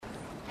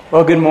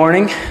Well, good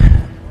morning.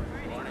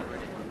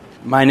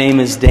 My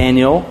name is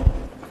Daniel,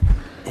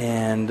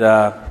 and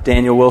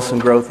Daniel Wilson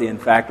Grothe, in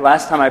fact.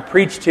 Last time I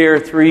preached here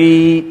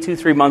 3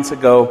 months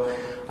ago,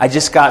 I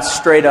just got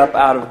straight up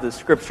out of the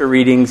scripture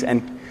readings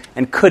and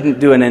couldn't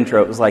do an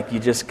intro. It was like, you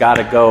just got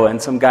to go. And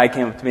some guy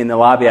came up to me in the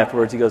lobby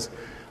afterwards. He goes,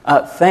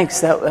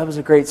 thanks, that was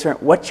a great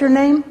sermon. What's your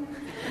name?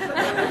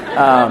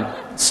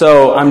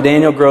 So I'm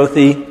Daniel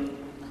Grothe.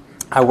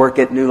 I work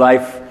at New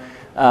Life.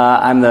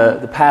 I'm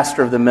the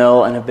pastor of the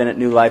Mill and have been at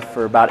New Life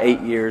for about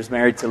 8 years,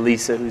 married to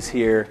Lisa, who's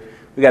here.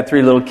 We got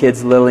 3 little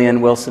kids,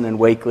 Lillian, Wilson, and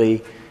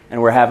Wakely,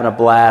 and we're having a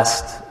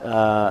blast.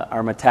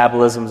 Our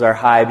metabolisms are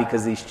high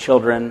because these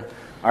children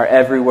are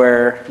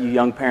everywhere. You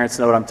young parents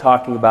know what I'm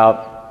talking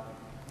about.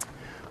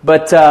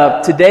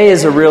 But today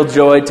is a real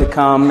joy to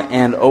come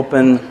and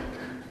open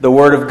the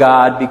Word of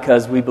God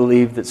because we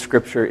believe that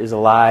Scripture is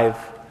alive,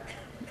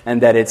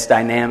 and that it's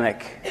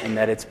dynamic, and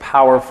that it's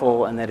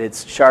powerful, and that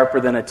it's sharper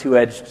than a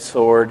two-edged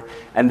sword,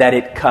 and that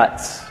it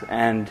cuts,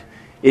 and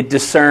it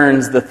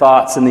discerns the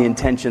thoughts and the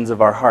intentions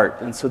of our heart.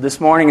 And so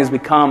this morning as we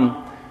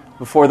come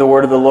before the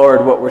Word of the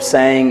Lord, what we're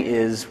saying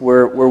is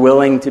we're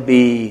willing to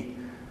be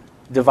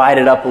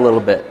divided up a little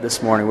bit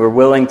this morning. We're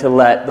willing to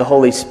let the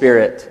Holy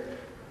Spirit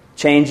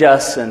change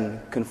us and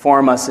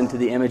conform us into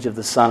the image of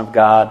the Son of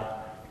God.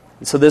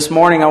 And so this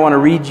morning I want to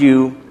read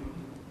you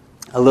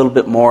a little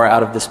bit more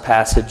out of this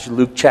passage,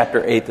 Luke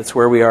chapter 8. That's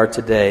where we are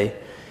today.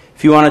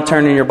 If you want to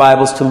turn in your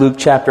Bibles to Luke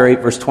chapter 8,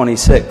 verse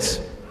 26,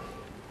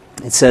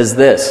 it says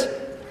this: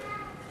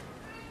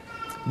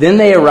 Then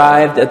they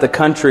arrived at the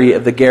country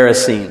of the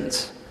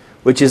Gerasenes,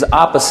 which is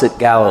opposite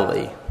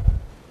Galilee.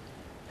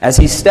 As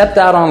he stepped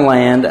out on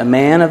land, a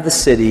man of the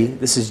city,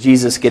 this is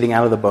Jesus getting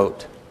out of the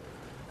boat,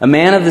 a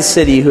man of the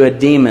city who had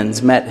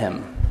demons met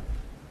him.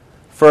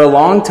 For a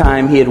long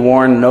time he had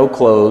worn no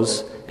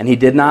clothes, and he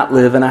did not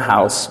live in a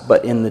house,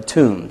 but in the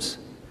tombs.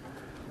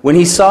 When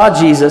he saw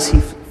Jesus,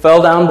 he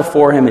fell down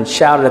before him and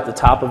shouted at the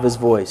top of his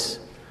voice,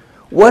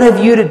 "What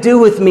have you to do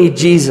with me,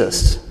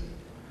 Jesus,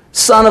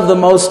 Son of the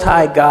Most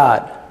High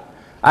God?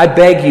 I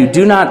beg you,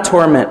 do not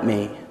torment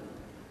me."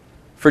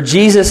 For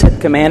Jesus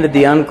had commanded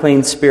the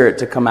unclean spirit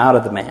to come out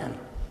of the man.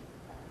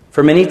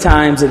 For many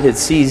times it had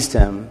seized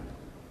him.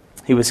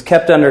 He was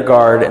kept under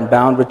guard and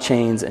bound with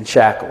chains and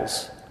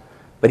shackles.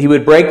 But he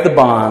would break the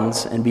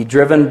bonds and be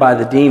driven by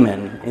the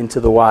demon into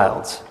the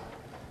wilds.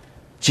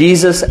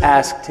 Jesus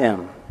asked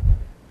him,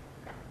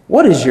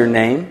 "What is your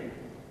name?"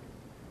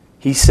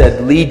 He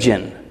said,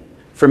 "Legion,"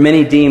 for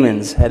many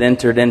demons had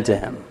entered into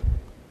him.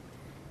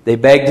 They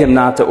begged him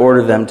not to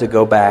order them to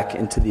go back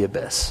into the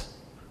abyss.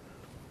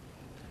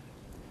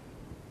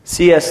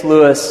 C.S.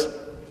 Lewis,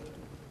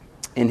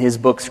 in his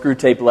book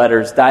Screwtape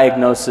Letters,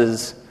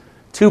 diagnoses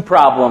 2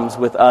 problems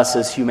with us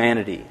as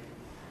humanity.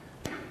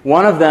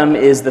 One of them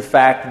is the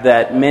fact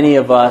that many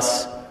of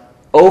us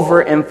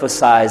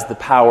overemphasize the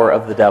power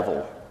of the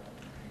devil,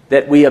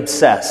 that we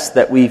obsess,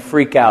 that we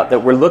freak out,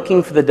 that we're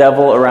looking for the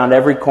devil around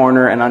every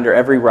corner and under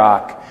every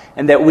rock,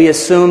 and that we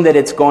assume that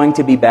it's going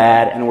to be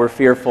bad and we're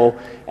fearful.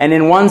 And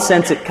in one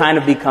sense, it kind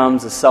of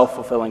becomes a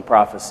self-fulfilling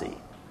prophecy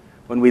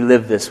when we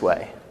live this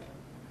way.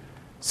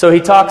 So he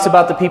talks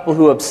about the people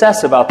who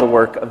obsess about the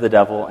work of the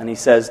devil, and he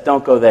says,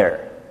 don't go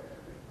there.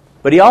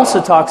 But he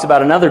also talks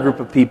about another group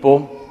of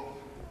people,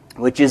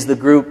 which is the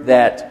group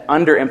that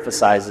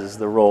underemphasizes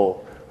the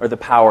role or the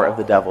power of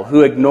the devil,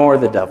 who ignore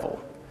the devil.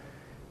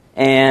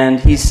 And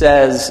he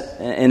says,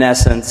 in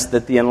essence,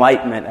 that the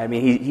Enlightenment,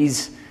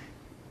 he's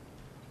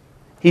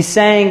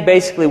saying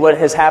basically what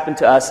has happened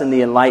to us in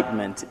the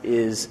Enlightenment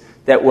is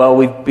that, well,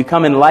 we've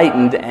become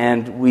enlightened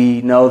and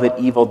we know that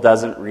evil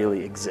doesn't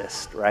really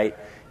exist, right?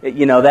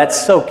 You know,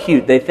 that's so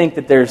cute. They think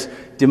that there's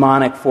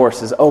demonic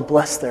forces. Oh,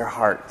 bless their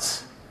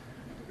hearts.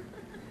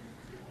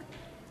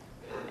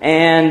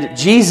 And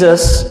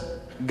Jesus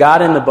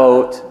got in the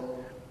boat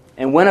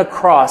and went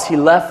across. He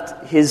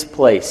left his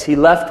place. He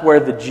left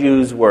where the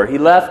Jews were. He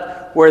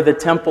left where the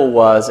temple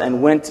was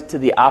and went to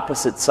the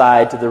opposite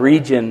side, to the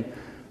region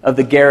of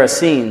the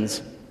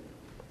Gerasenes.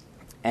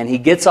 And he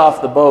gets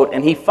off the boat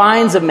and he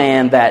finds a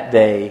man that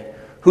day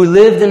who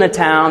lived in a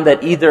town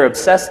that either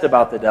obsessed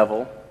about the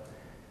devil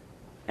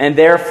and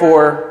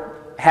therefore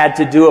had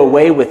to do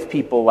away with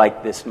people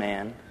like this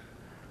man,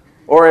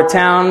 or a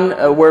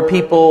town where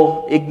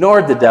people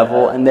ignored the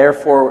devil and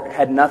therefore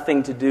had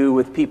nothing to do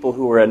with people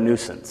who were a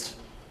nuisance.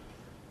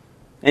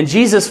 And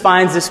Jesus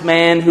finds this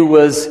man who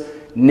was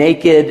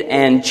naked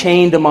and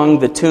chained among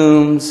the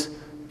tombs,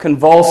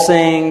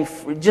 convulsing,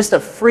 just a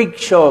freak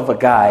show of a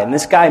guy. And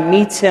this guy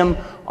meets him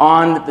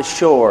on the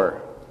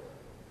shore.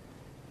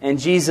 And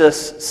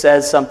Jesus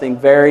says something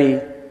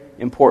very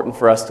important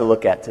for us to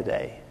look at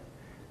today.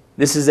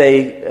 This is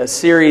a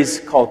series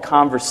called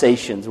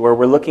Conversations, where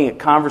we're looking at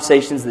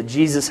conversations that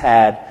Jesus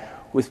had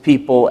with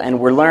people, and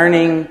we're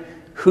learning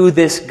who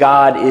this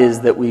God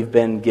is that we've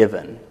been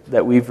given,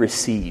 that we've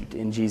received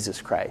in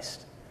Jesus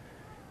Christ.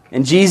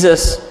 And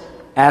Jesus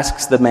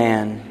asks the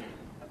man,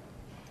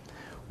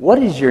 "What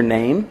is your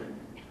name?"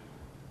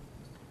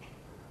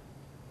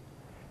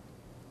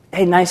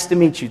 "Hey, nice to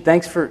meet you.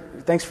 Thanks for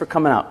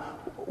coming out.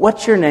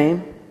 What's your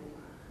name?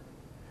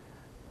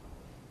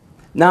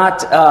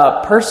 Not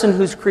a person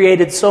who's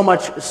created so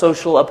much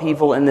social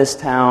upheaval in this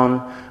town.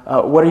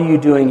 What are you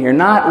doing here?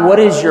 Not what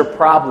is your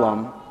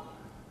problem,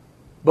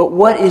 but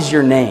what is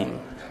your name?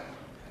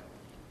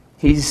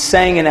 He's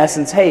saying in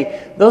essence,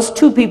 hey, those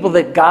two people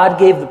that God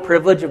gave the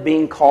privilege of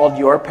being called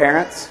your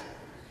parents,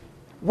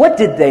 what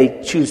did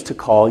they choose to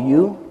call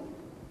you?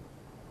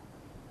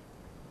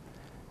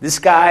 This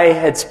guy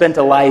had spent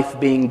a life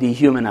being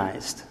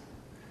dehumanized.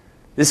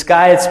 This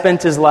guy had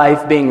spent his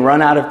life being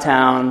run out of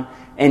town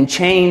and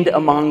chained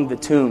among the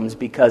tombs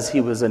because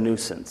he was a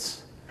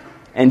nuisance.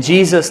 And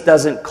Jesus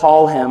doesn't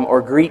call him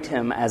or greet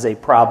him as a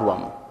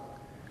problem.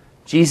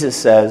 Jesus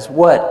says,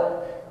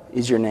 what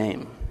is your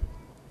name?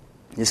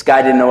 This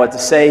guy didn't know what to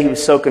say. He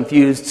was so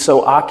confused,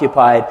 so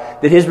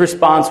occupied, that his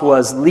response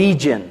was,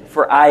 Legion,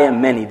 for I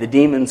am many. The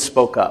demons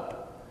spoke up.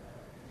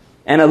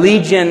 And a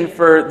legion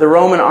for the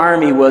Roman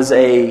army was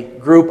a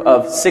group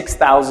of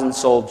 6,000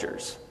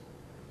 soldiers.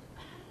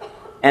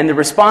 And the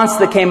response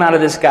that came out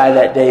of this guy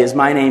that day is,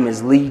 my name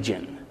is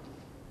Legion.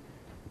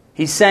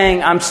 He's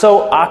saying, I'm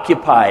so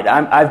occupied.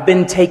 I've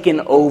been taken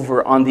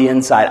over on the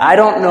inside. I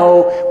don't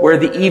know where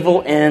the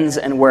evil ends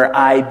and where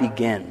I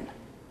begin.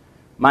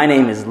 My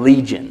name is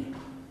Legion.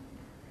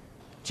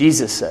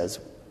 Jesus says,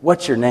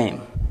 what's your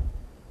name?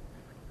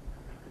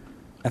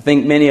 I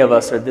think many of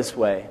us are this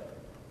way.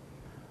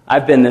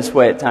 I've been this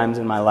way at times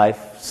in my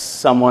life.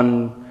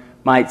 Someone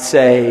might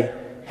say,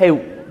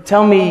 hey,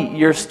 tell me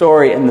your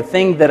story, and the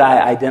thing that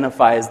I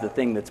identify as the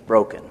thing that's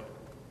broken.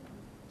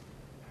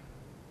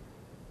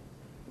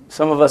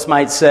 Some of us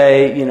might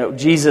say,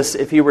 Jesus,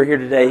 if he were here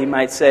today, he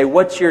might say,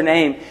 what's your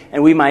name?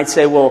 And we might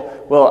say,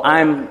 well,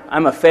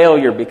 I'm a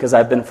failure because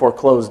I've been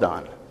foreclosed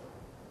on.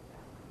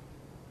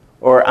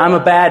 Or I'm a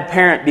bad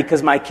parent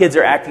because my kids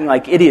are acting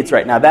like idiots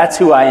right now. That's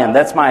who I am.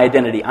 That's my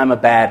identity. I'm a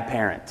bad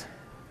parent.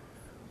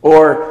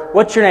 Or,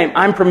 what's your name?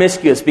 I'm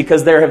promiscuous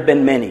because there have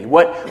been many.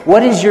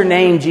 What is your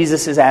name,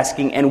 Jesus is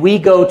asking, and we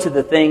go to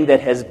the thing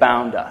that has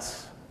bound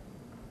us.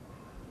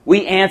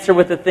 We answer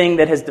with the thing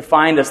that has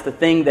defined us, the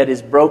thing that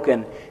is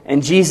broken.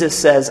 And Jesus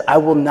says, I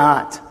will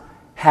not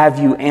have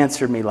you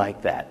answer me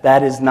like that.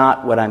 That is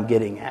not what I'm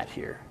getting at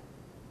here.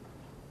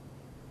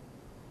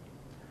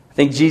 I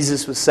think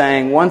Jesus was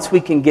saying, once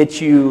we can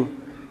get you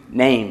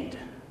named,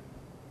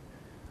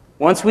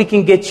 once we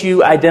can get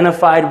you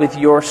identified with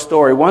your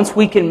story, once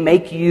we can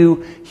make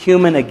you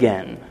human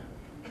again,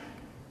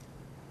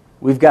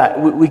 we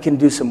can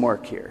do some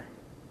work here.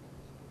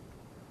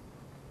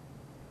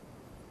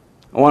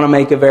 I want to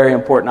make a very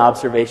important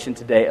observation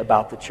today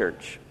about the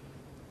church.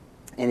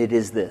 And it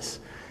is this: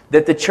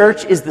 that the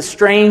church is the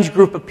strange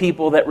group of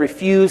people that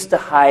refuse to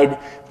hide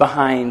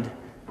behind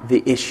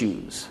the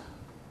issues.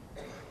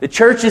 The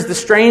church is the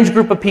strange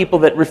group of people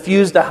that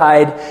refuse to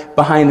hide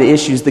behind the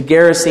issues. The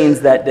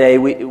Gerasenes that day,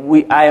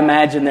 I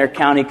imagine their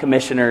county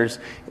commissioners,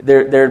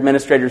 their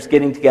administrators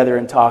getting together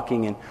and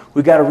talking, and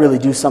we've got to really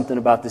do something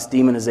about this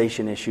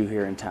demonization issue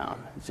here in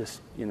town. It's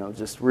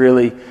just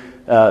really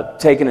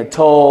taking a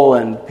toll,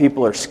 and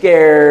people are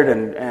scared,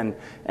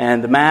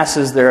 and the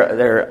masses,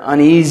 they're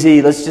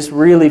uneasy. Let's just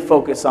really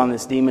focus on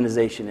this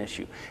demonization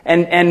issue.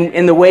 And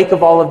in the wake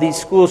of all of these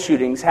school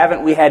shootings,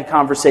 haven't we had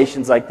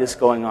conversations like this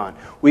going on?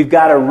 We've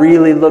got to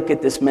really look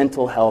at this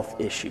mental health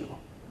issue.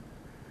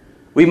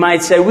 We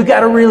might say, we've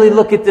got to really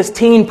look at this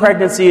teen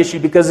pregnancy issue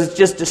because it's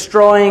just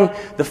destroying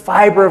the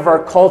fiber of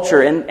our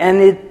culture,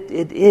 and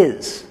it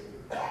is.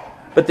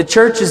 But the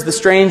church is the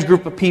strange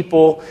group of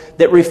people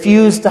that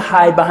refuse to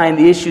hide behind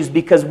the issues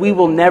because we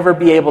will never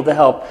be able to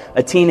help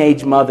a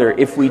teenage mother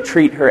if we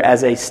treat her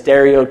as a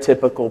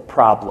stereotypical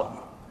problem.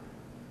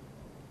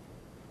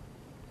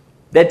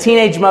 That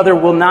teenage mother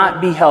will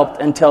not be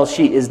helped until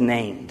she is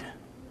named.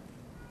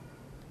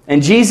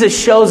 And Jesus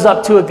shows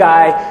up to a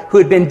guy who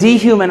had been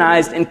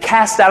dehumanized and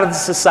cast out of the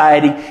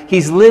society.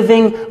 He's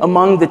living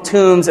among the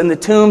tombs, and the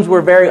tombs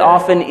were very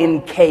often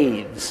in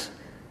caves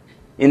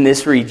in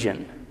this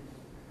region.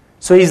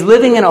 So he's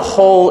living in a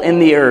hole in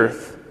the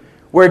earth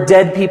where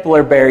dead people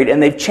are buried,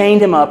 and they've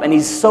chained him up, and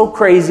he's so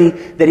crazy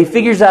that he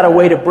figures out a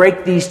way to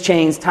break these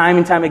chains time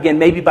and time again,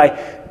 maybe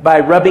by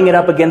rubbing it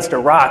up against a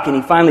rock, and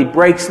he finally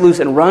breaks loose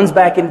and runs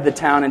back into the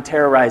town and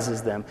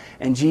terrorizes them.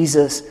 And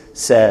Jesus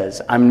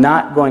says, I'm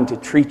not going to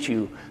treat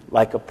you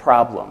like a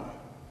problem.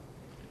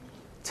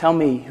 Tell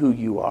me who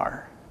you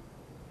are.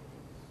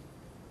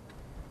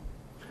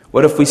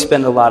 What if we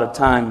spend a lot of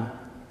time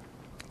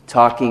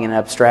talking in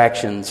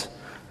abstractions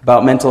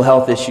about mental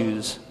health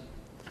issues,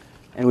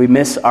 and we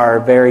miss our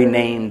very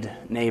named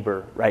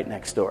neighbor right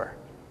next door?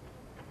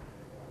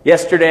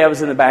 Yesterday I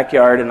was in the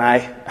backyard, and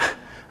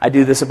I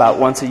do this about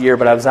once a year,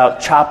 but I was out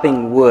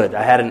chopping wood.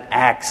 I had an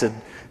axe, and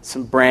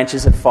some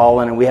branches had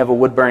fallen, and we have a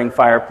wood-burning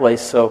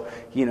fireplace, so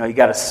you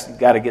got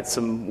to get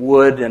some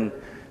wood. And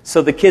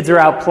so the kids are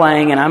out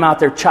playing, and I'm out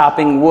there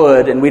chopping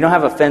wood, and we don't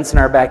have a fence in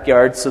our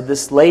backyard, so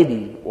this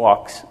lady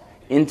walks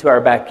into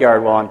our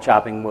backyard while I'm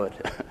chopping wood.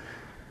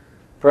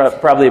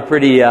 Probably a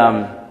pretty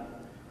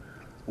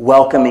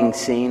welcoming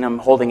scene. I'm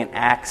holding an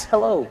axe.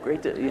 Hello,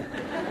 great to...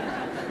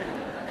 Yeah.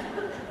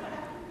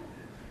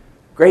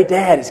 Great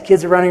dad. His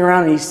kids are running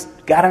around and he's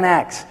got an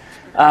axe.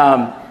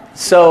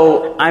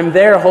 So I'm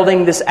there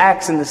holding this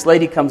axe, and this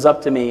lady comes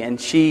up to me, and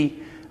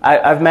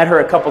I've met her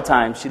a couple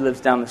times. She lives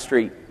down the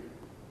street.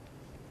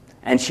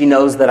 And she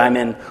knows that I'm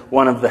in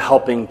one of the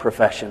helping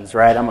professions,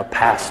 right? I'm a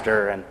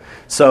pastor, and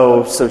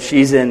so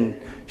she's in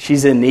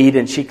need,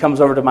 and she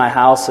comes over to my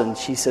house and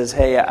she says,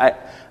 "Hey,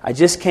 I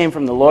just came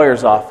from the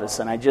lawyer's office,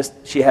 and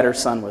she had her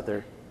son with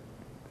her.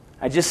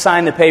 I just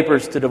signed the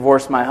papers to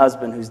divorce my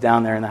husband who's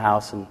down there in the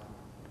house, and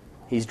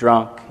he's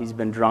drunk. He's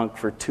been drunk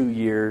for 2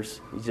 years.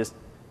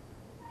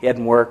 He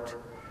hadn't worked.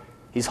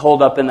 He's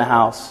holed up in the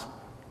house.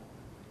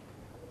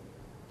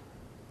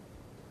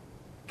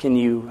 Can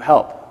you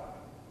help?"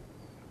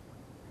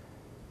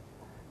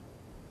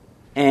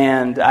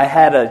 And I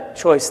had a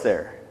choice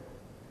there.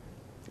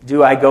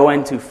 Do I go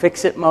into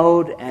fix-it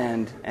mode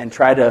and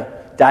try to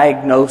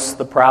diagnose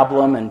the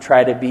problem and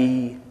try to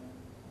be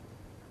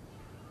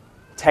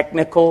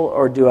technical,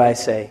 or do I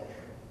say,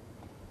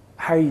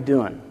 "How are you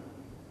doing?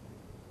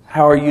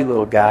 How are you,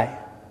 little guy?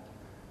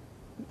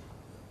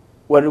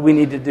 What do we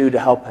need to do to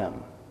help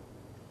him?"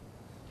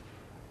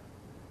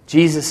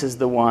 Jesus is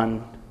the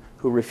one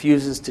who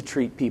refuses to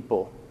treat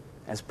people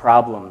as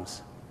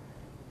problems.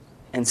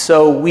 And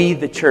so we,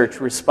 the church,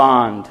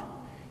 respond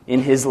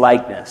in his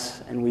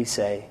likeness, and we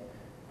say,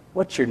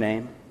 "What's your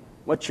name?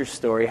 What's your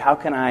story? How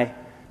can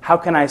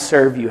I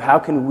serve you? How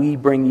can we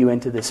bring you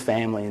into this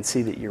family and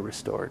see that you're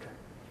restored?"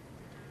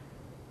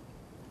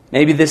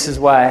 Maybe this is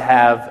why I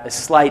have a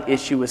slight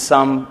issue with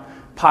some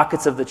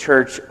pockets of the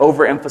church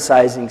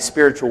overemphasizing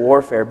spiritual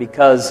warfare,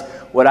 because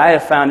what I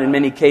have found in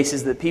many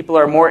cases that people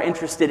are more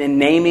interested in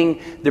naming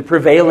the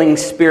prevailing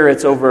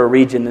spirits over a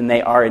region than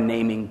they are in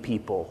naming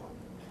people.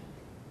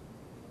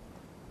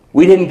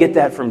 We didn't get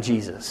that from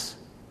Jesus.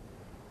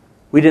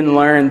 We didn't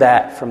learn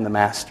that from the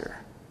Master.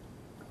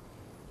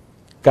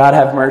 God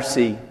have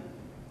mercy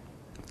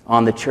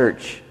on the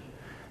church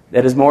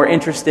that is more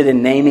interested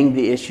in naming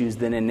the issues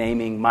than in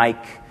naming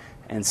Mike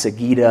and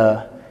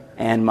Sagita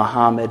and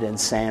Muhammad and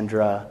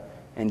Sandra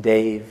and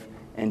Dave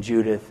and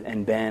Judith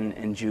and Ben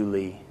and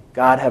Julie.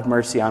 God have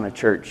mercy on a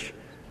church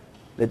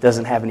that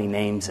doesn't have any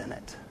names in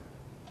it.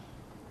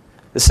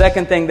 The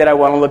second thing that I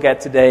want to look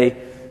at today,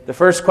 the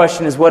first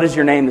question is, what is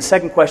your name? The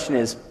second question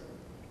is,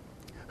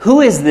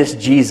 who is this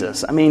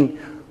Jesus? I mean,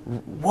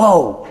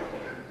 whoa.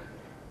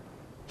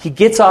 He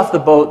gets off the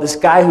boat. This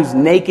guy who's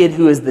naked,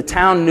 who is the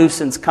town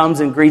nuisance, comes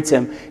and greets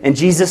him, and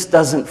Jesus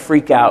doesn't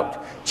freak out.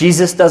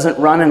 Jesus doesn't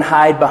run and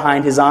hide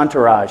behind his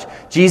entourage.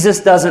 Jesus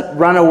doesn't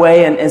run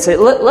away and say,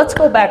 let's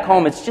go back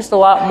home. It's just a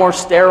lot more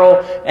sterile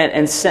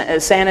and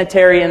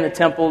sanitary in the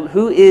temple.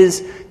 Who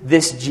is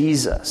this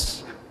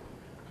Jesus?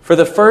 For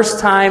the first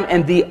time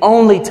and the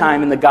only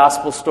time in the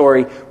gospel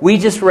story, we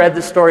just read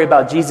the story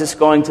about Jesus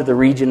going to the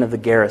region of the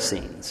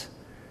Gerasenes.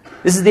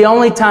 This is the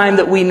only time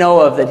that we know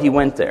of that he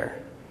went there.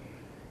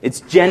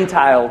 It's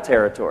Gentile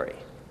territory.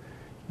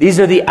 These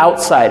are the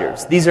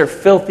outsiders. These are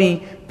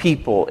filthy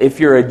people, if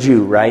you're a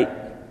Jew, right?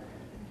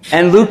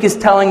 And Luke is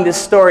telling this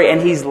story,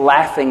 and he's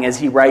laughing as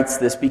he writes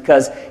this,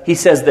 because he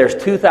says there's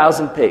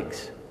 2,000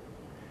 pigs.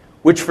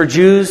 Which for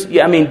Jews,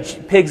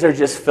 pigs are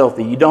just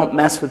filthy. You don't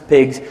mess with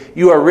pigs.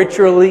 You are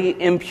ritually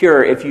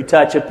impure if you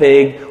touch a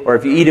pig, or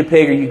if you eat a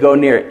pig, or you go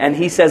near it. And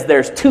he says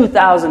there's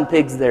 2,000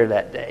 pigs there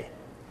that day.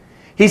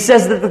 He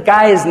says that the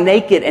guy is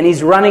naked and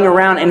he's running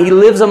around and he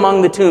lives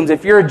among the tombs.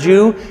 If you're a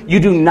Jew, you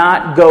do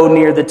not go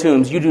near the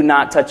tombs. You do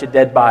not touch a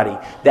dead body.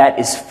 That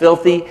is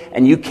filthy,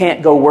 and you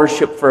can't go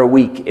worship for a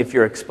week if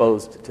you're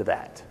exposed to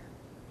that.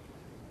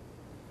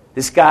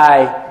 This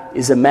guy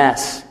is a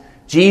mess.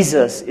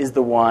 Jesus is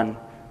the one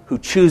who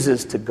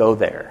chooses to go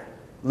there.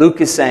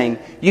 Luke is saying,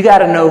 you got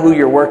to know who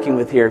you're working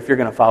with here if you're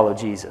going to follow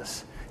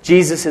Jesus.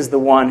 Jesus is the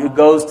one who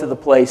goes to the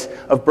place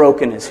of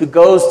brokenness, who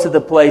goes to the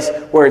place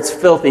where it's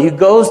filthy, who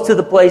goes to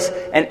the place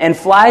and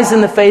flies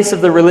in the face of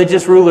the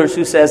religious rulers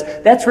who says,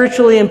 that's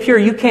ritually impure,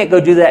 you can't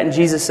go do that. And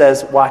Jesus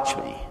says, watch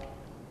me.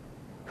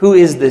 Who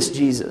is this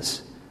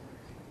Jesus?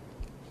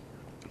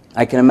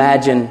 I can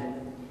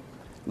imagine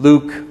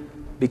Luke,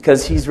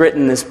 because he's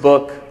written this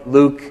book,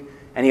 Luke,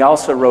 and he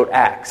also wrote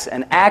Acts.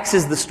 And Acts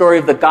is the story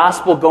of the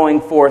gospel going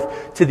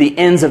forth to the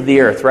ends of the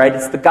earth, right?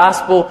 It's the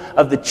gospel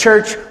of the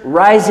church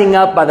rising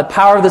up by the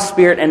power of the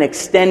Spirit and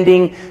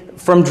extending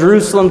from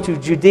Jerusalem to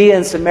Judea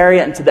and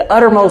Samaria and to the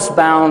uttermost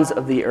bounds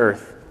of the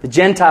earth. The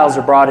Gentiles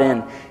are brought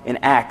in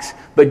Acts.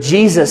 But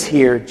Jesus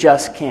here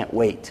just can't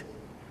wait.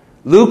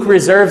 Luke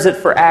reserves it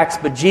for Acts,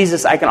 but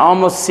Jesus, I can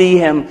almost see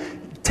him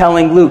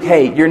telling Luke,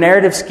 hey, your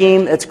narrative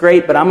scheme, that's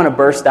great, but I'm going to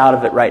burst out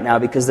of it right now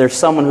because there's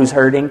someone who's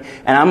hurting,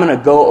 and I'm going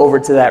to go over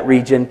to that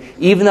region.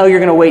 Even though you're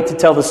going to wait to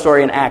tell the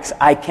story in Acts,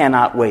 I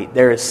cannot wait.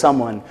 There is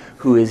someone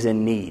who is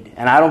in need.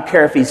 And I don't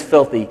care if he's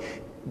filthy.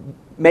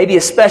 Maybe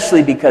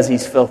especially because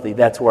he's filthy,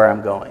 that's where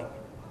I'm going.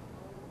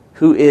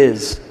 Who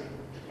is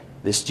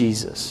this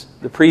Jesus?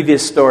 The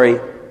previous story,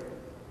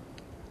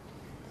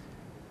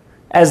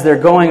 as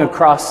they're going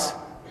across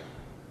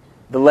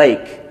the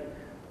lake,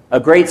 a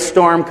great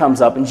storm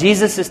comes up, and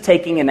Jesus is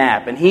taking a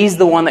nap, and he's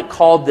the one that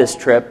called this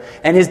trip,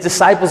 and his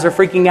disciples are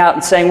freaking out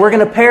and saying, we're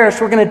going to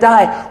perish, we're going to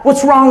die.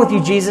 What's wrong with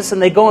you, Jesus?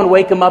 And they go and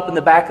wake him up in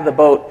the back of the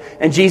boat,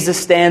 and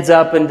Jesus stands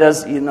up and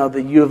does,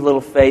 the you of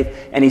little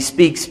faith, and he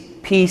speaks,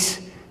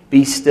 peace,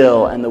 be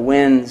still, and the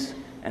winds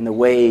and the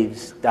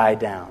waves die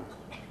down.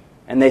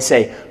 And they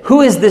say,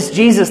 who is this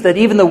Jesus that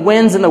even the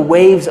winds and the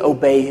waves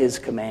obey his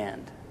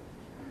command?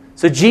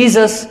 So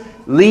Jesus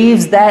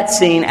leaves that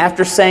scene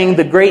after saying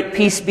the great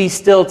peace be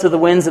still to the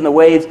winds and the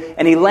waves,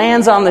 and he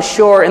lands on the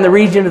shore in the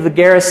region of the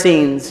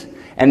Gerasenes,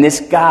 and this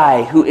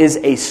guy who is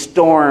a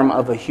storm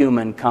of a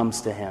human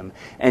comes to him,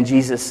 and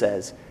Jesus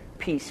says,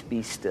 peace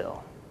be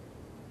still.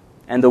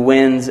 And the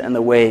winds and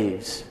the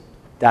waves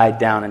died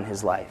down in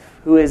his life.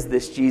 Who is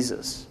this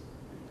Jesus?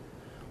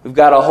 We've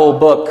got a whole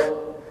book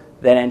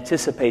that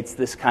anticipates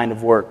this kind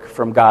of work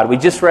from God. We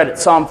just read it,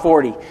 Psalm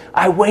 40.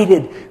 I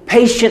waited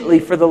patiently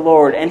for the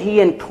Lord, and he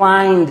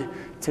inclined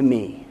to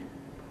me.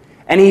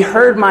 And he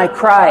heard my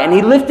cry, and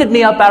he lifted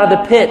me up out of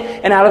the pit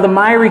and out of the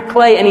miry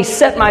clay, and he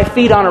set my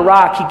feet on a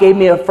rock. He gave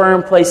me a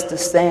firm place to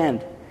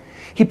stand.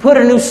 He put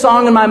a new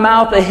song in my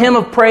mouth, a hymn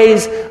of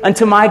praise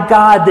unto my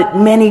God, that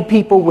many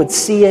people would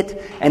see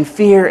it and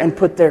fear and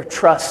put their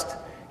trust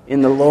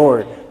in the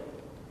Lord.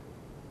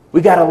 We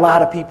got a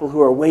lot of people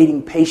who are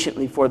waiting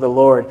patiently for the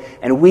Lord.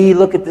 And we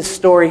look at this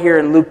story here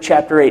in Luke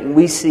chapter 8, and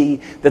we see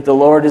that the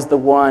Lord is the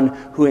one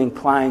who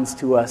inclines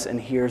to us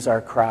and hears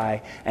our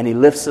cry. And he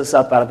lifts us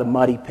up out of the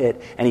muddy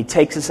pit, and he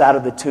takes us out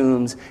of the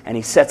tombs, and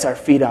he sets our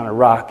feet on a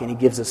rock, and he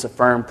gives us a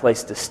firm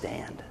place to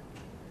stand.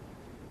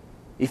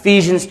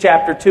 Ephesians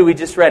chapter 2, we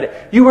just read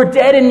it. You were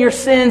dead in your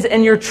sins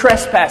and your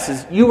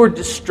trespasses. You were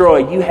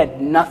destroyed. You had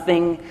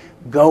nothing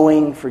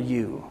going for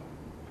you.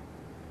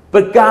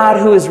 But God,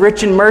 who is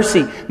rich in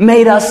mercy,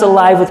 made us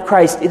alive with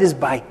Christ. It is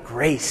by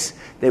grace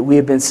that we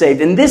have been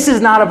saved. And this is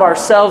not of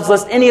ourselves,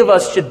 lest any of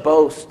us should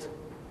boast.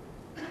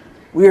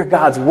 We are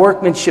God's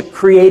workmanship,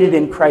 created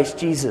in Christ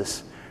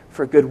Jesus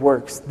for good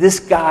works. This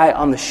guy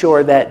on the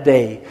shore that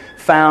day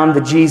found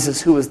the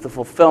Jesus who was the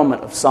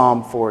fulfillment of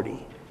Psalm 40,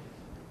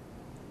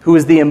 who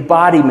is the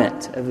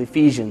embodiment of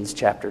Ephesians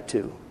chapter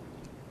 2.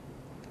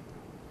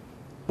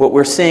 What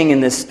we're seeing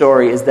in this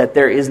story is that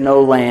there is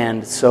no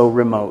land so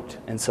remote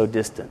and so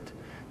distant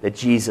that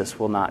Jesus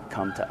will not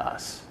come to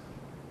us.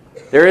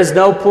 There is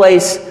no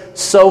place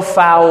so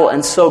foul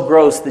and so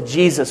gross that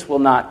Jesus will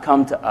not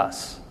come to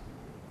us.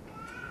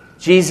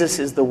 Jesus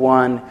is the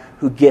one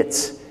who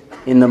gets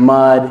in the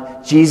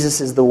mud.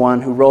 Jesus is the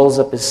one who rolls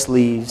up his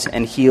sleeves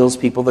and heals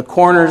people. The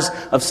corners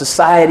of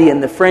society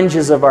and the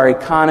fringes of our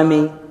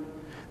economy,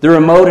 the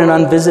remote and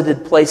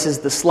unvisited places,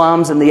 the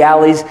slums and the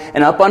alleys,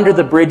 and up under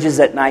the bridges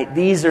at night,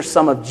 these are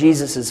some of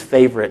Jesus'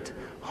 favorite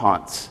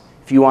haunts.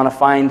 If you want to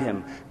find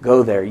him,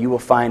 go there. You will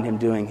find him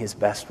doing his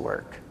best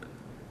work,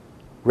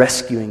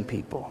 rescuing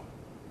people.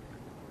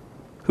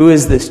 Who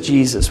is this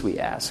Jesus, we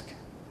ask,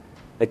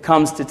 that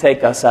comes to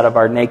take us out of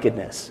our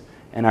nakedness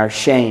and our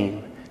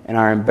shame and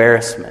our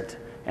embarrassment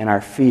and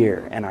our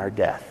fear and our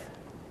death?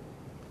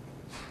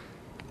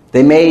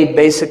 They made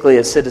basically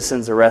a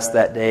citizen's arrest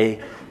that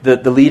day.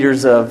 The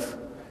leaders of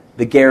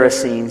the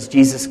Gerasenes,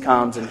 Jesus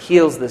comes and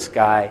heals this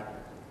guy.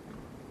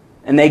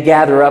 And they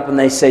gather up and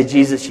they say,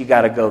 Jesus, you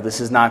got to go. This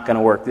is not going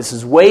to work. This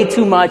is way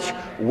too much,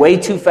 way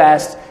too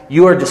fast.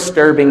 You are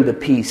disturbing the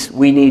peace.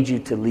 We need you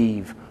to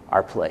leave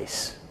our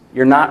place.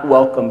 You're not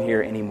welcome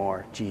here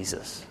anymore,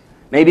 Jesus.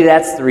 Maybe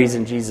that's the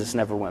reason Jesus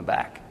never went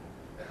back.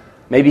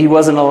 Maybe he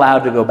wasn't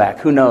allowed to go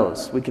back. Who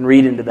knows? We can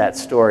read into that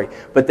story.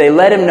 But they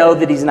let him know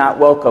that he's not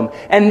welcome.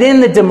 And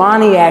then the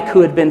demoniac who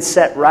had been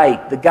set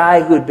right, the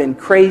guy who had been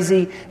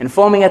crazy and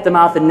foaming at the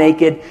mouth and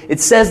naked, it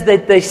says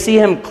that they see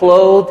him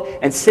clothed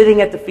and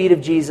sitting at the feet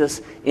of Jesus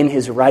in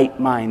his right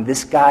mind.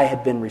 This guy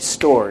had been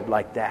restored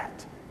like that.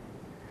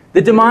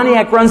 The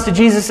demoniac runs to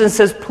Jesus and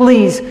says,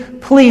 please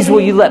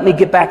will you let me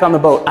get back on the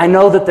boat? I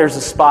know that there's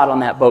a spot on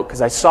that boat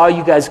because I saw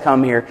you guys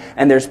come here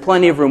and there's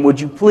plenty of room. Would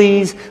you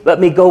please let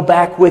me go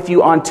back with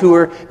you on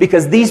tour?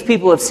 Because these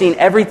people have seen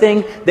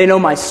everything. They know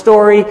my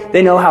story.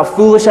 They know how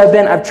foolish I've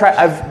been.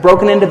 I've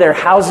broken into their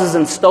houses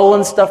and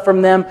stolen stuff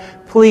from them.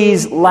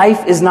 Please,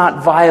 life is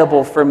not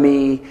viable for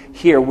me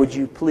here. Would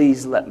you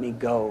please let me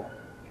go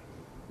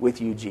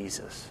with you,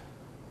 Jesus?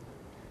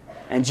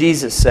 And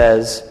Jesus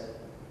says,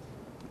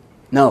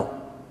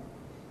 no,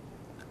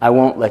 I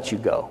won't let you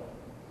go.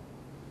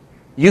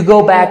 You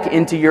go back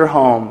into your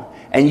home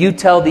and you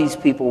tell these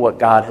people what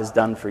God has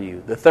done for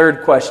you. The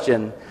third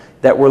question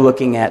that we're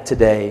looking at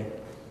today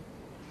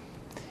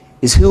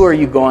is, who are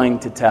you going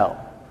to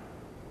tell?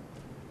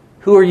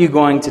 Who are you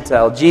going to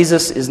tell?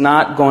 Jesus is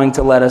not going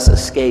to let us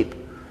escape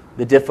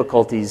the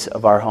difficulties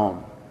of our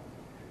home.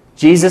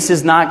 Jesus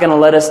is not going to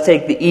let us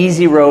take the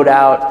easy road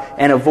out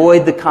and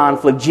avoid the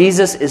conflict.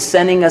 Jesus is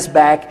sending us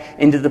back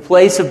into the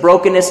place of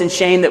brokenness and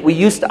shame that we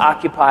used to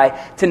occupy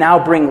to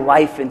now bring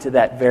life into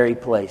that very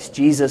place.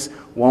 Jesus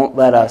won't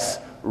let us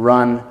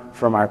run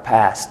from our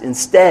past.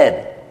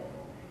 Instead,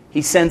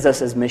 he sends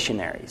us as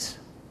missionaries.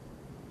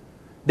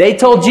 They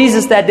told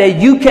Jesus that day,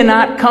 you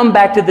cannot come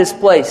back to this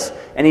place.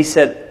 And he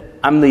said,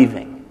 I'm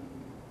leaving.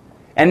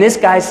 And this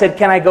guy said,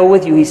 can I go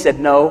with you? He said,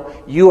 no,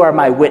 you are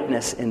my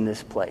witness in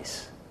this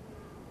place.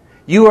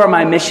 You are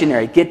my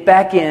missionary. Get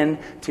back in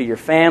to your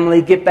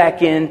family, get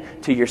back in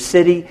to your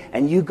city,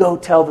 and you go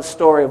tell the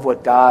story of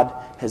what God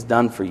has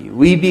done for you.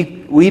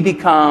 We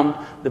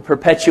become the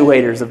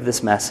perpetuators of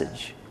this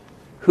message.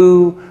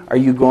 Who are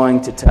you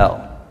going to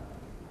tell?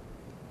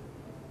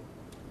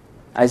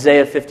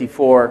 Isaiah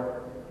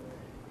 54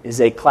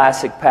 is a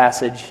classic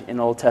passage in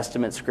Old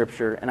Testament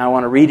Scripture, and I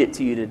want to read it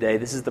to you today.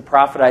 This is the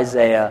prophet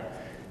Isaiah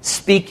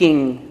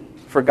speaking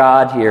for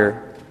God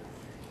here.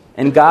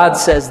 And God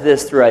says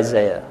this through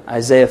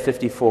Isaiah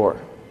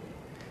 54.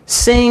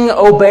 Sing,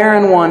 O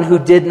barren one who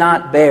did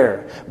not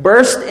bear.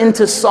 Burst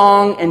into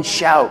song and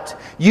shout,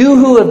 you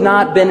who have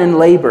not been in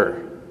labor.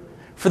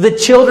 For the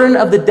children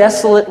of the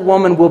desolate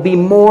woman will be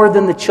more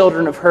than the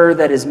children of her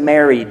that is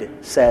married,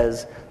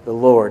 says the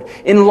Lord.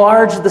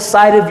 Enlarge the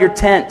side of your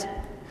tent,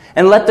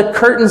 and let the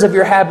curtains of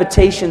your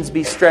habitations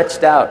be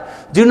stretched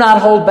out. Do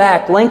not hold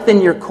back.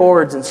 Lengthen your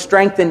cords and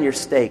strengthen your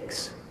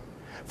stakes.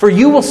 For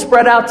you will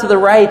spread out to the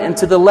right and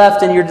to the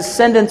left, and your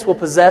descendants will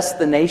possess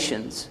the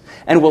nations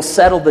and will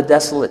settle the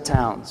desolate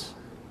towns.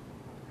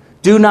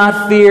 Do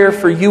not fear,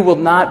 for you will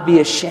not be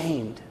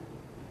ashamed.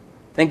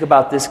 Think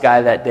about this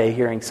guy that day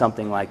hearing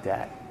something like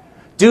that.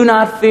 Do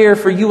not fear,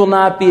 for you will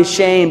not be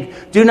ashamed.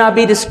 Do not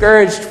be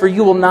discouraged, for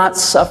you will not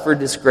suffer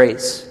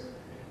disgrace.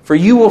 For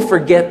you will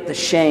forget the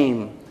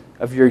shame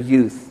of your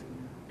youth,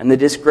 and the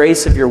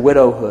disgrace of your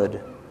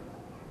widowhood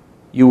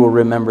you will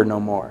remember no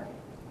more.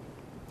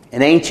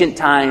 In ancient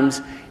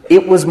times,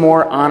 it was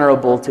more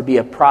honorable to be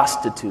a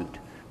prostitute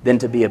than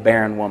to be a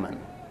barren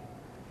woman.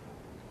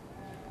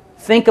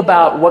 Think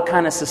about what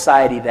kind of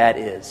society that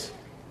is.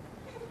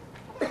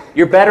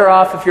 You're better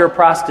off if you're a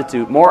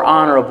prostitute, more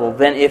honorable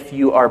than if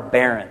you are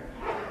barren.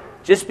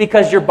 Just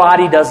because your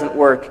body doesn't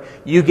work,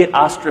 you get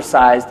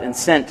ostracized and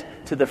sent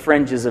to the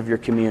fringes of your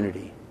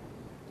community.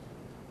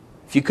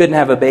 If you couldn't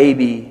have a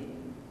baby,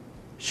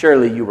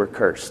 surely you were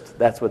cursed.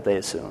 That's what they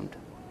assumed.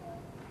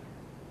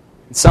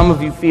 And some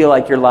of you feel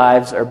like your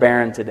lives are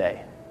barren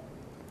today.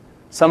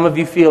 Some of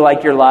you feel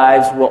like your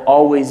lives will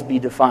always be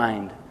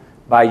defined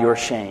by your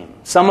shame.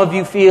 Some of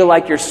you feel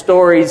like your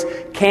stories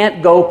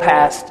can't go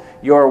past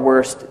your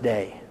worst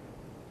day.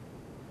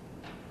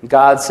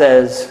 God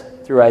says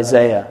through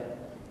Isaiah,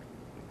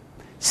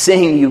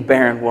 sing, you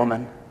barren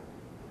woman.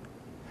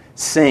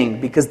 Sing,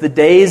 because the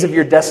days of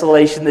your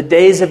desolation, the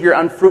days of your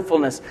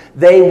unfruitfulness,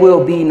 they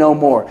will be no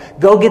more.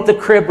 Go get the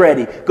crib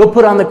ready. Go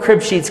put on the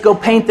crib sheets. Go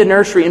paint the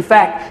nursery. In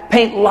fact,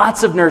 paint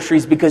lots of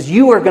nurseries, because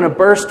you are going to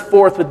burst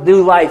forth with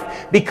new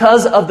life.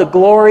 Because of the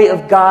glory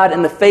of God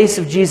and the face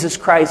of Jesus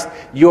Christ,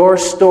 your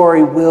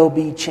story will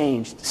be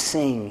changed.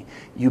 Sing,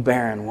 you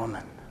barren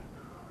woman.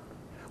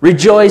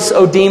 Rejoice,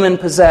 O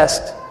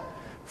demon-possessed,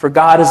 for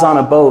God is on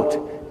a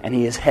boat, and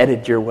He is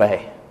headed your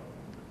way.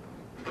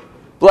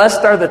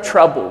 Blessed are the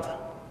troubled,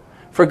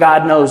 for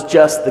God knows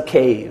just the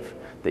cave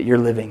that you're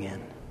living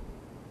in.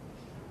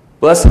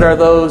 Blessed are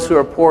those who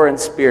are poor in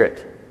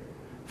spirit,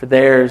 for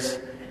theirs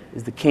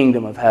is the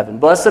kingdom of heaven.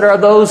 Blessed are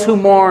those who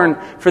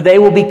mourn, for they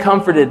will be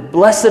comforted.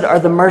 Blessed are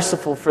the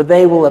merciful, for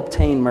they will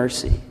obtain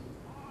mercy.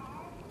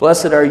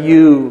 Blessed are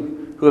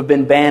you who have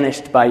been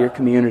banished by your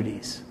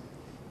communities.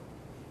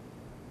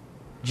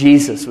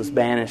 Jesus was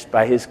banished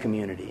by His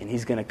community, and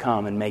He's going to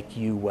come and make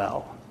you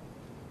well.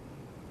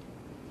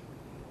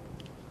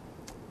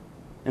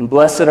 And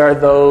blessed are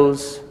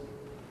those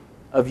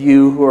of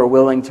you who are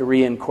willing to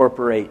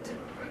reincorporate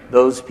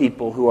those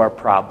people who are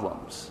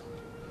problems.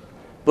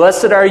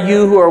 Blessed are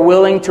you who are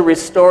willing to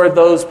restore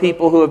those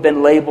people who have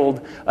been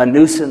labeled a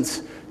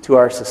nuisance to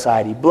our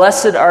society.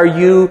 Blessed are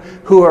you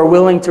who are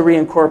willing to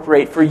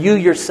reincorporate, for you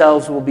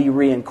yourselves will be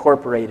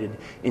reincorporated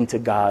into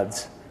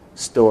God's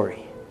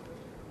story.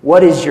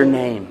 What is your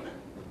name?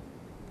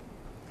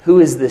 Who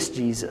is this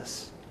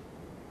Jesus?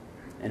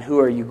 And who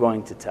are you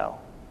going to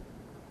tell?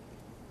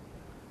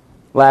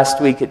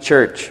 Last week at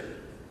church,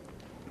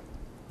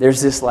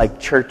 there's this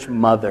church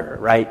mother,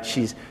 right?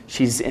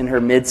 She's in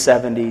her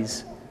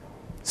mid-70s,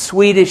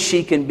 sweet as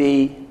she can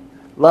be,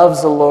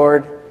 loves the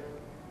Lord.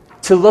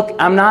 To look,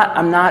 I'm not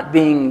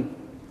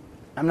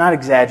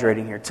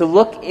exaggerating here. To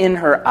look in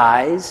her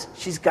eyes,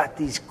 she's got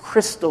these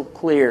crystal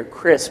clear,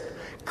 crisp,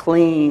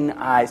 clean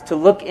eyes. To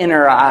look in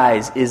her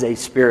eyes is a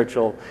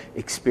spiritual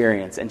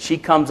experience. And she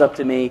comes up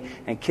to me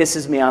and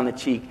kisses me on the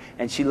cheek,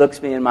 and she looks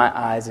me in my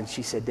eyes, and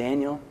she said,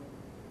 Daniel,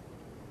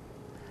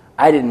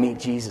 I didn't meet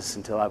Jesus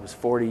until I was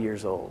 40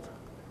 years old.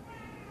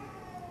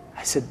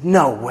 I said,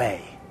 no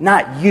way.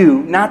 Not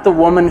you. Not the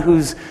woman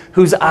whose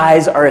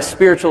eyes are a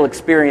spiritual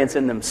experience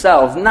in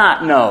themselves.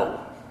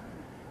 No.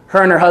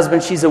 Her and her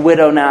husband, she's a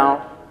widow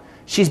now.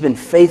 She's been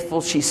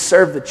faithful. She's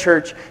served the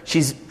church.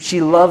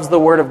 She loves the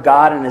Word of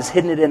God and has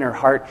hidden it in her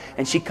heart.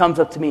 And she comes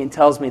up to me and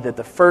tells me that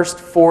the first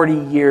 40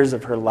 years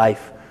of her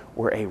life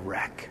were a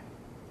wreck.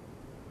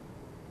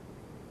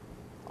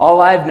 All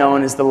I've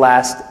known is the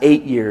last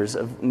 8 years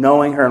of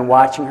knowing her and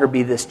watching her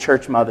be this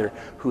church mother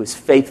who is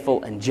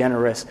faithful and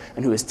generous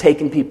and who has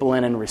taken people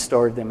in and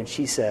restored them. And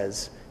she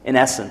says, In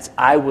essence,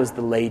 I was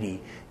the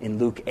lady in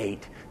Luke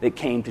 8 that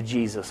came to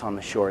Jesus on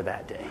the shore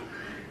that day.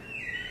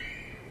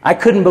 I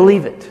couldn't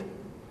believe it.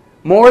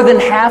 More than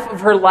half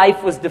of her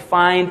life was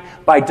defined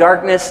by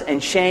darkness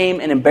and shame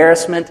and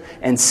embarrassment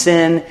and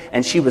sin,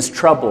 and she was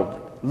troubled.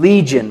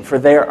 Legion, for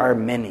there are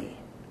many.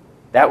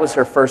 That was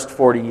her first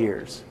 40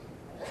 years.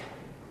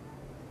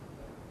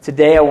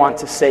 Today I want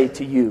to say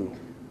to you,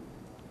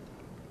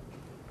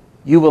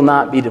 you will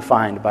not be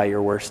defined by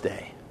your worst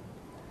day.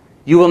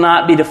 You will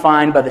not be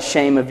defined by the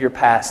shame of your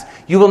past.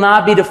 You will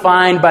not be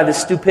defined by the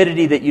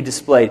stupidity that you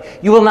displayed.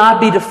 You will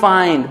not be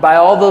defined by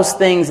all those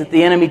things that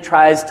the enemy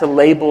tries to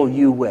label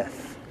you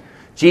with.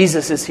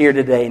 Jesus is here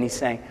today and he's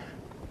saying,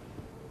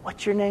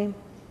 what's your name?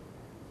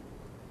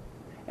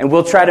 And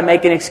we'll try to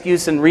make an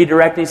excuse and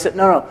redirect. And he said,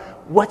 no,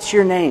 what's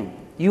your name?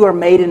 You are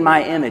made in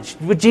my image.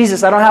 With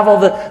Jesus, I don't have all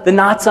the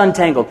knots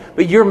untangled,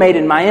 but you're made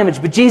in my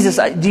image. But Jesus,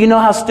 do you know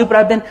how stupid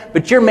I've been?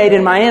 But you're made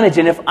in my image.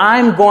 And if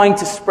I'm going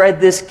to spread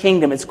this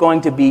kingdom, it's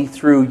going to be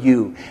through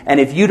you. And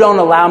if you don't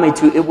allow me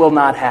to, it will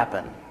not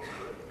happen.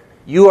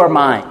 You are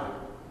mine.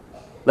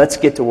 Let's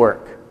get to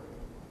work.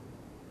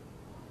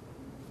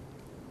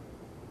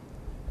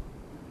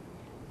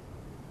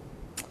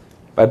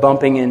 By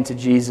bumping into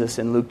Jesus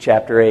in Luke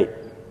chapter 8,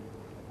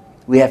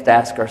 we have to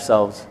ask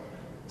ourselves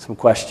some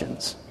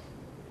questions.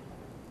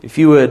 If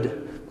you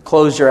would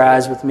close your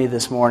eyes with me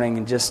this morning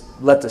and just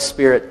let the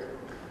Spirit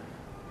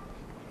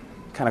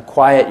kind of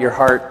quiet your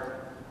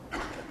heart.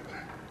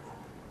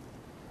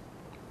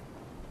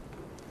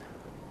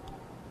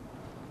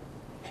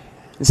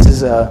 This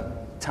is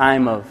a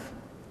time of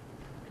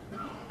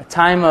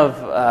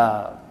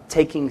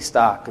taking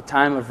stock, a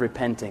time of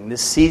repenting.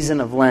 This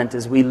season of Lent,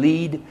 as we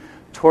lead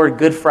toward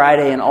Good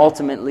Friday and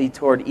ultimately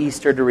toward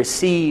Easter to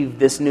receive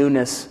this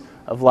newness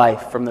of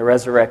life from the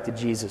resurrected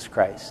Jesus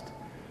Christ.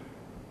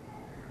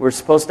 We're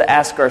supposed to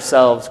ask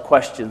ourselves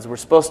questions. We're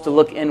supposed to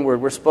look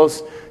inward. We're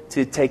supposed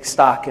to take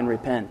stock and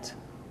repent.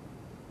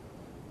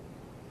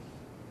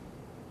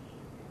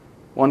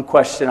 One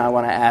question I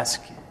want to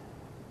ask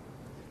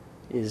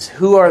is,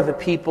 who are the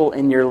people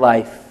in your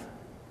life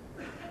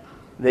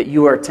that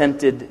you are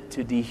tempted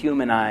to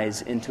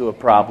dehumanize into a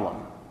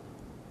problem?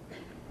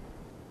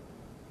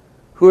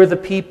 Who are the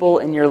people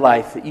in your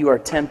life that you are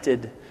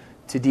tempted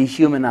to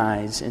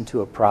dehumanize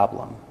into a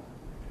problem?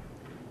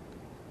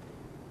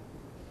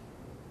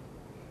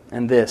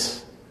 And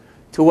this,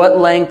 to what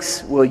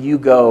lengths will you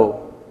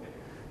go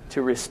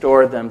to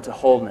restore them to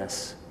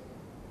wholeness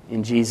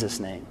in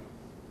Jesus' name?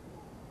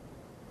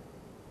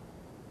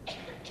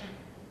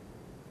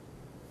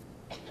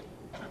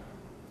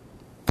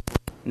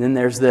 And then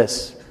there's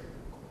this.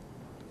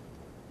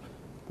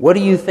 What do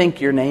you think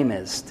your name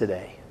is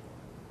today?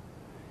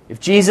 If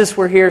Jesus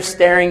were here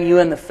staring you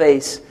in the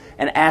face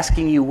and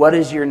asking you, what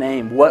is your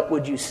name? What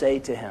would you say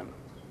to him?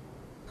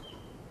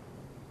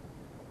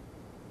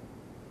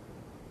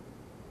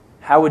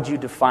 How would you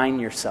define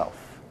yourself?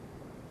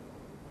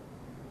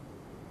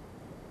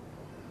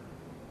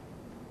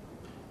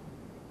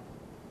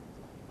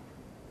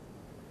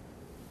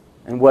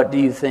 And what do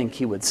you think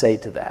he would say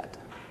to that?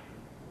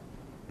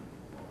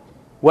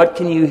 What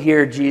can you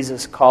hear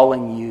Jesus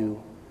calling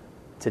you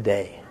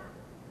today?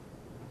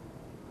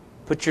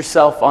 Put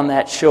yourself on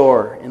that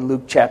shore in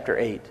Luke chapter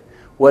 8.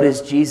 What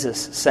is Jesus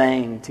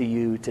saying to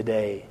you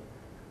today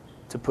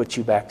to put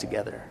you back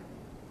together?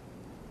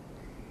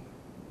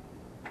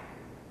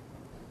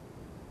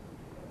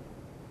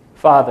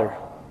 Father,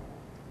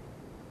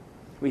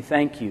 we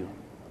thank you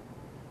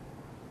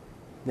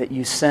that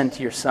you sent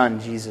your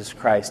Son, Jesus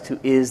Christ, who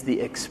is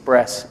the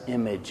express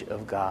image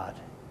of God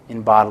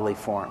in bodily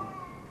form.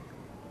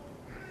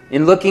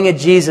 In looking at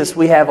Jesus,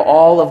 we have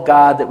all of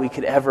God that we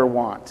could ever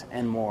want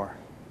and more.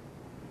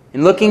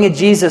 In looking at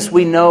Jesus,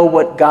 we know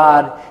what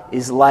God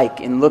is like.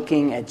 In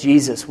looking at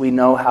Jesus, we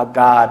know how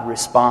God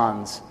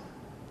responds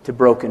to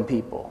broken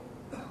people.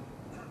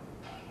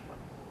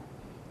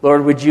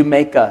 Lord, would you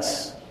make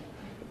us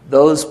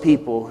those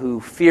people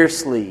who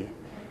fiercely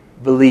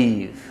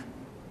believe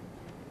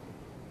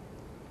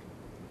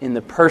in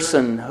the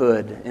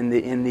personhood,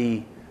 in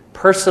the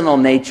personal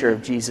nature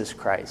of Jesus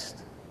Christ.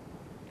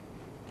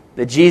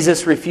 That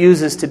Jesus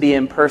refuses to be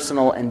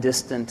impersonal and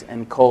distant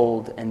and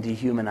cold and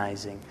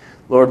dehumanizing.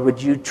 Lord,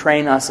 would you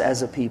train us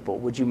as a people?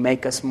 Would you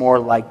make us more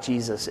like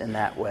Jesus in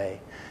that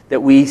way?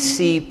 That we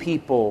see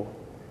people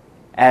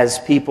as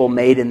people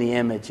made in the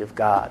image of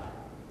God.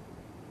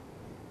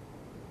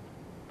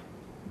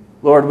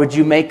 Lord, would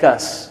you make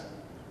us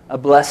a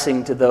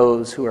blessing to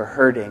those who are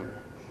hurting,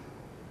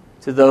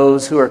 to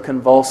those who are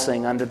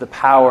convulsing under the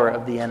power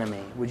of the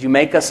enemy? Would you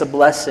make us a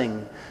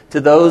blessing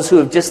to those who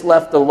have just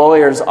left the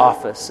lawyer's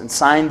office and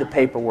signed the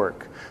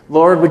paperwork?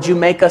 Lord, would you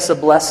make us a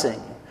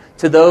blessing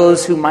to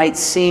those who might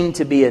seem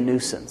to be a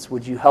nuisance?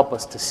 Would you help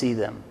us to see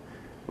them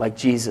like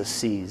Jesus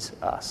sees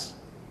us?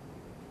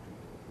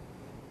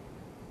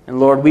 And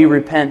Lord, we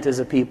repent as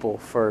a people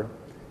for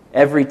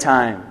every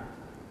time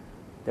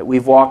that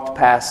we've walked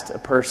past a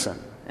person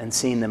and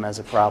seen them as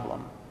a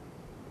problem.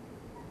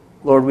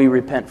 Lord, we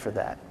repent for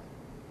that.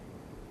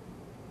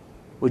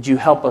 would you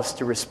help us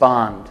to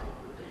respond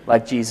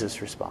like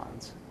Jesus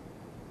responds?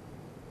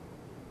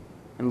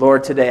 And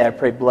Lord, today I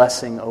pray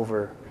blessing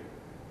over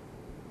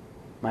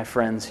my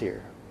friends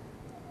here.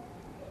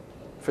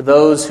 For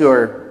those who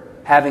are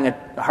having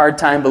a hard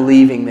time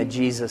believing that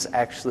Jesus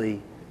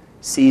actually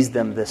sees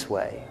them this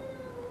way,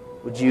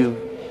 would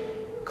you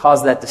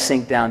cause that to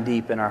sink down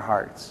deep in our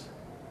hearts?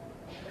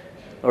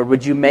 Lord,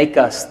 would you make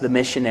us the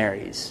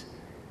missionaries?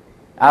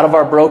 Out of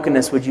our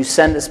brokenness, would you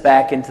send us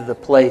back into the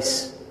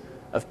place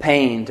of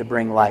pain to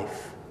bring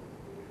life?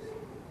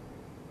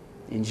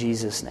 In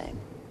Jesus' name,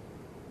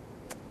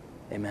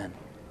 amen.